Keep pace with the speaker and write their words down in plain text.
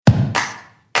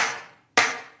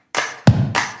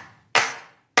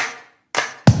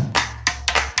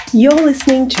You're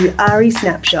listening to ARI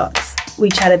Snapshots. We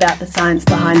chat about the science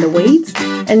behind the weeds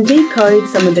and decode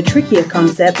some of the trickier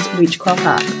concepts which crop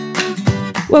up.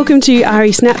 Welcome to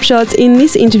ARI Snapshots. In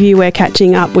this interview, we're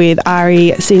catching up with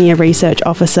ARI Senior Research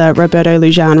Officer Roberto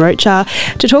Lujan Rocha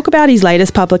to talk about his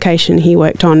latest publication he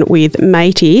worked on with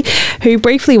Matey, who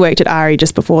briefly worked at ARI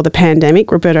just before the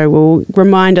pandemic. Roberto will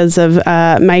remind us of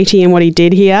Matey and what he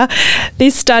did here.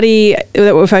 This study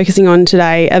that we're focusing on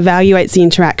today evaluates the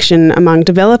interaction among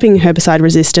developing herbicide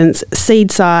resistance,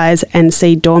 seed size and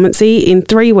seed dormancy in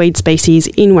 3 weed species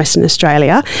in Western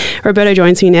Australia. Roberto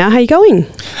joins me now. How are you going?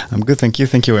 I'm good, thank you.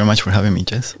 Thank you very much for having me,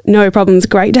 Jess. No problems.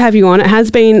 Great to have you on. It has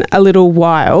been a little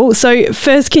while. So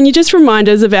first, can you just remind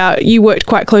us about, you worked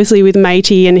quite closely with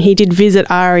Matey and he did visit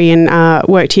ARI and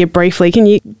worked here briefly. Can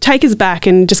you take us back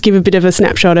and just give a bit of a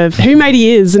snapshot of who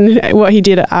Matey is and what he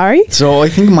did at ARI? So I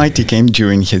think Matey came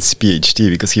during his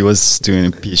PhD because he was doing a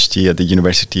PhD at the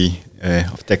University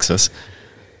of Texas.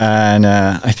 And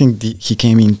I think he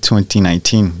came in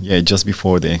 2019, just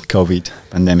before the COVID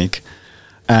pandemic.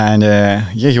 And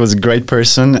he was a great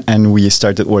person, and we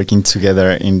started working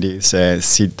together in these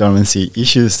seed dormancy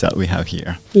issues that we have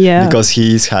here. Yeah. Because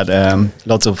he's had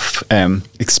lots of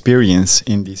experience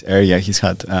in this area. He's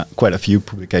had quite a few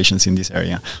publications in this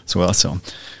area as well. So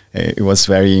it was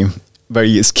very,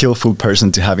 very skillful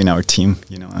person to have in our team,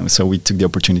 and so we took the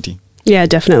opportunity. Yeah,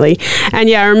 definitely. And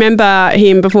I remember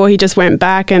him before he just went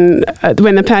back, and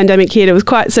when the pandemic hit, it was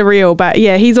quite surreal. But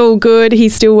he's all good.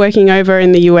 He's still working over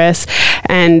in the US,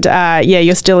 and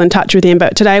you're still in touch with him.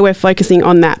 But today we're focusing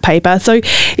on that paper. So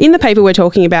in the paper we're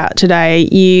talking about today,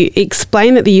 you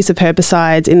explain that the use of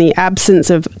herbicides in the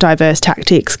absence of diverse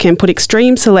tactics can put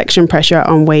extreme selection pressure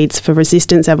on weeds for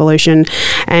resistance evolution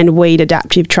and weed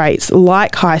adaptive traits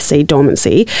like high seed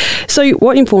dormancy. So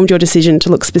what informed your decision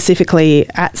to look specifically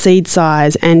at seed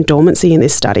size and dormancy in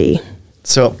this study?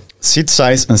 So seed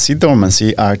size and seed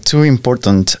dormancy are 2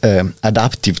 important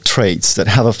adaptive traits that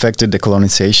have affected the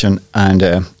colonization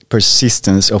and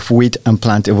persistence of weed and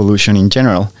plant evolution in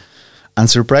general. And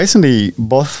surprisingly,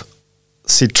 both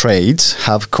seed traits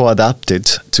have co-adapted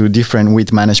to different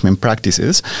weed management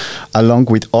practices, along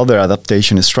with other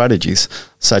adaptation strategies,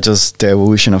 such as the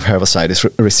evolution of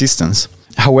herbicide resistance.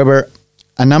 However,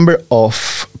 a number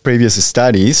of previous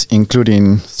studies,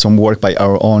 including some work by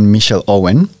our own Michelle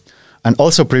Owen, and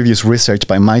also previous research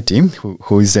by Matey,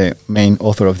 who is the main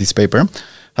author of this paper,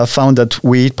 have found that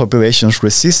weed populations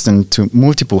resistant to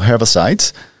multiple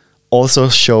herbicides also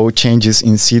show changes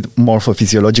in seed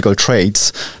morphophysiological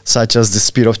traits, such as the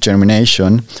speed of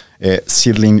germination,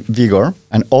 seedling vigor,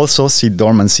 and also seed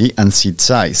dormancy and seed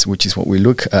size, which is what we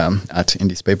look at in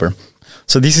this paper.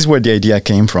 So this is where the idea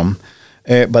came from.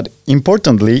 But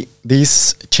importantly,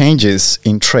 these changes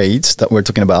in traits that we're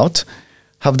talking about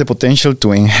have the potential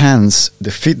to enhance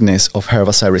the fitness of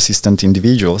herbicide-resistant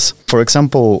individuals. For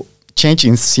example, change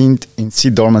in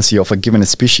seed dormancy of a given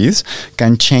species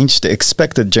can change the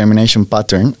expected germination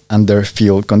pattern under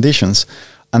field conditions,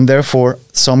 and therefore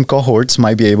some cohorts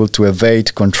might be able to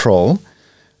evade control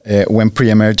when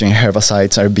pre-emergent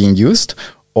herbicides are being used,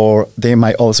 or they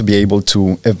might also be able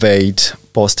to evade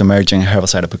post-emergent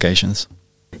herbicide applications.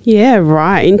 Yeah,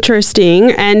 right.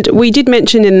 Interesting. And we did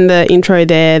mention in the intro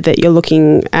there that you're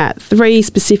looking at 3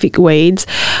 specific weeds.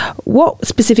 What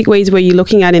specific weeds were you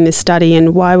looking at in this study,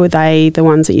 and why were they the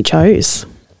ones that you chose?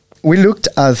 We looked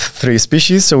at 3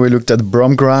 species. So we looked at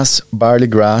bromgrass, barley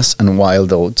grass, and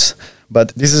wild oats.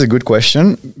 But this is a good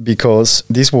question because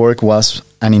this work was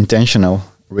unintentional,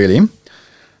 really.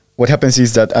 What happens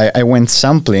is that I went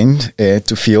sampling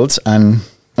to fields, and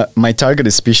my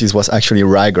targeted species was actually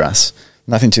ryegrass.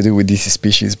 Nothing to do with this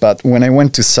species. But when I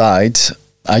went to site,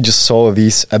 I just saw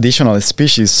these additional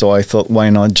species, so I thought, why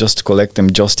not just collect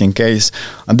them just in case?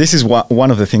 And this is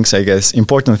one of the things, I guess,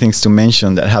 important things to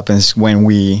mention that happens when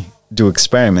we do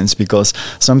experiments, because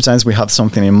sometimes we have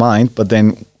something in mind, but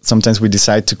then sometimes we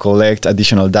decide to collect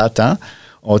additional data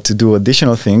or to do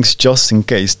additional things just in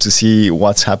case, to see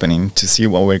what's happening, to see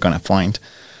what we're going to find.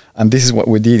 And this is what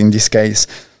we did in this case.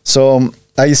 So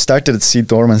I started a seed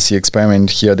dormancy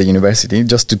experiment here at the university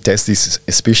just to test this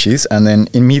species. And then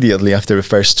immediately after the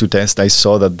first 2 tests, I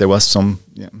saw that there was some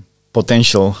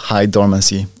potential high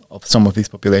dormancy of some of these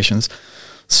populations.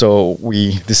 So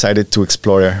we decided to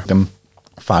explore them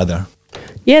further.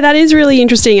 Yeah, that is really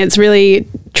interesting. It's really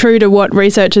true to what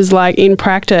research is like in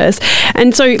practice.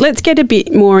 And so let's get a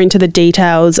bit more into the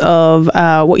details of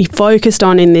what you focused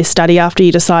on in this study after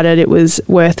you decided it was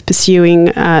worth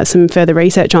pursuing some further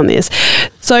research on this.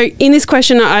 So in this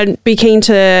question, I'd be keen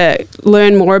to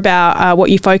learn more about what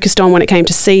you focused on when it came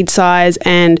to seed size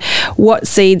and what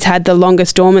seeds had the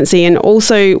longest dormancy, and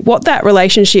also what that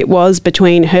relationship was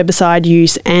between herbicide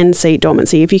use and seed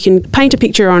dormancy. If you can paint a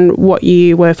picture on what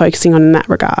you were focusing on in that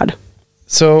regard.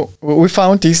 So what we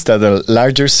found is that the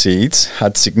larger seeds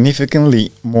had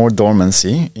significantly more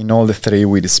dormancy in all the 3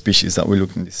 weed species that we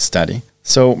looked in this study.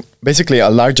 So basically, a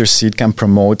larger seed can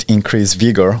promote increased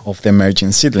vigor of the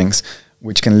emerging seedlings,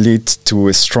 which can lead to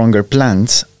a stronger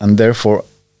plant and therefore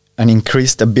an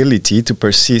increased ability to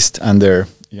persist under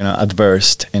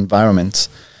adverse environments.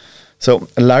 So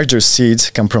larger seeds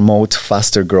can promote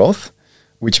faster growth,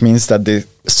 which means that the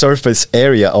surface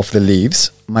area of the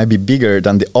leaves might be bigger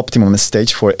than the optimum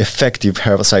stage for effective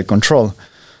herbicide control.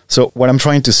 So what I'm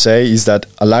trying to say is that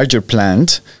a larger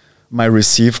plant might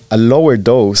receive a lower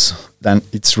dose than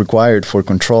it's required for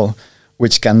control,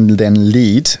 which can then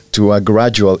lead to a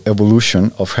gradual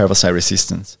evolution of herbicide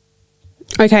resistance.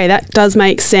 Okay, that does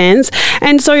make sense.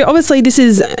 And so obviously this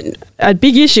is a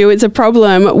big issue. It's a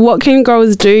problem. What can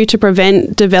growers do to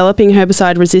prevent developing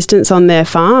herbicide resistance on their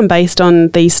farm based on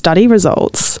these study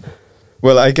results?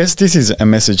 Well, I guess this is a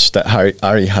message that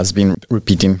Ari has been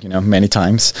repeating, many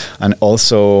times. And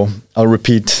also I'll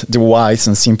repeat the wise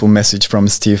and simple message from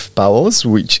Steve Powell's,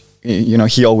 which,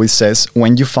 he always says,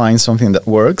 when you find something that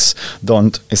works,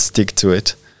 don't stick to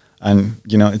it. And,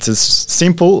 it's a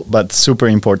simple but super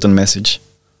important message.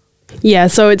 Yeah,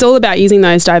 so it's all about using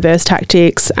those diverse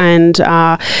tactics and,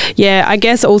 I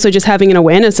guess also just having an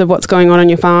awareness of what's going on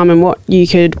your farm and what you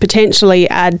could potentially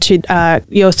add to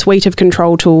your suite of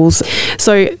control tools.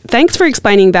 So thanks for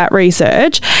explaining that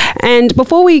research. And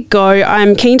before we go,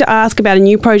 I'm keen to ask about a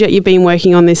new project you've been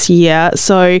working on this year.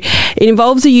 So it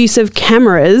involves the use of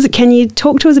cameras. Can you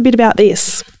talk to us a bit about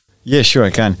this? Yeah, sure,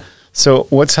 I can. So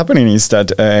what's happening is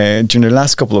that during the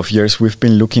last couple of years, we've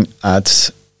been looking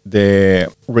at the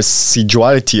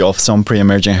residuality of some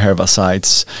pre-emergent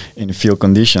herbicides in field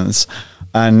conditions.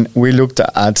 And we looked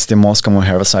at the most common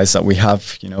herbicides that we have,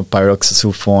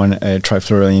 pyroxasulfone,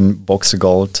 trifluralin,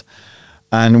 Boxagold.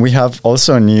 And we have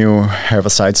also new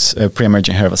herbicides,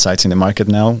 pre-emergent herbicides in the market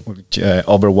now,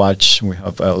 Overwatch, we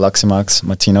have Luximax,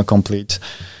 Matino Complete.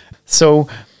 So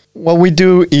what we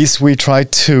do is we try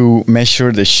to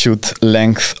measure the shoot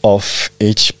length of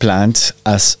each plant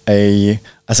as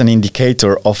an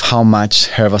indicator of how much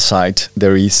herbicide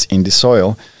there is in the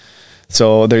soil.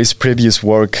 So there is previous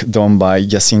work done by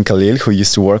Yassin Khalil, who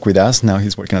used to work with us. Now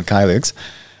he's working at Kylix.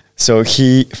 So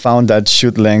he found that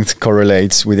shoot length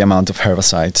correlates with the amount of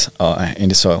herbicide in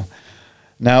the soil.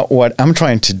 Now, what I'm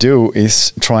trying to do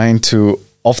is trying to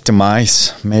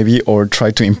optimize maybe or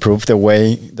try to improve the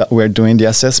way that we're doing the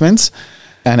assessments.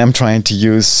 And I'm trying to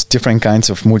use different kinds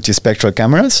of multispectral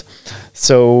cameras.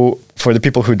 So for the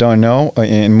people who don't know,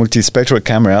 in multispectral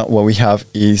camera, what we have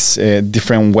is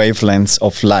different wavelengths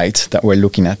of light that we're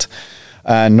looking at.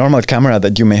 A normal camera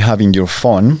that you may have in your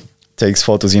phone takes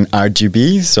photos in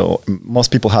RGB. So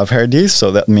most people have heard this.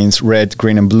 So that means red,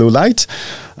 green, and blue light.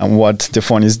 And what the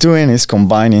phone is doing is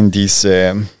combining these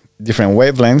different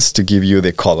wavelengths to give you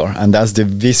the color. And that's the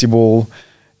visible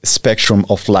spectrum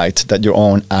of light that your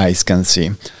own eyes can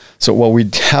see. So what we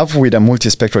have with a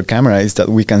multispectral camera is that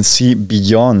we can see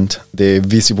beyond the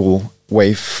visible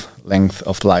wavelength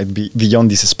of light, beyond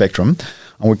this spectrum.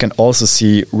 And we can also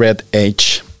see red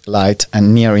H light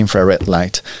and near infrared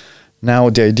light.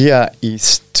 Now the idea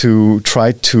is to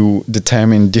try to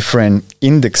determine different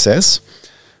indexes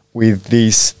with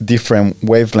these different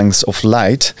wavelengths of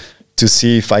light to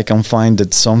see if I can find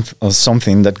that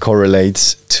something that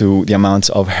correlates to the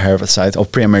amount of herbicides or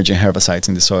pre-emergent herbicides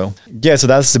in the soil. Yeah, so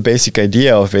that's the basic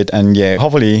idea of it. And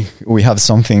hopefully we have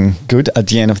something good at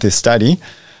the end of this study.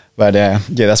 But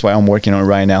that's what I'm working on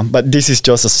right now. But this is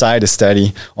just a side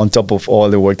study on top of all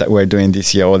the work that we're doing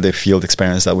this year, all the field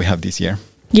experience that we have this year.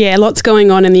 Yeah, lots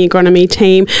going on in the agronomy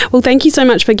team. Well, thank you so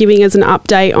much for giving us an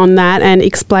update on that and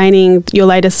explaining your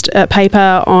latest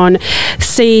paper on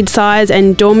seed size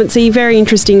and dormancy. Very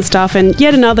interesting stuff, and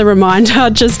yet another reminder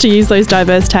just to use those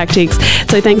diverse tactics.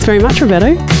 So thanks very much,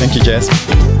 Roberto. Thank you, Jess.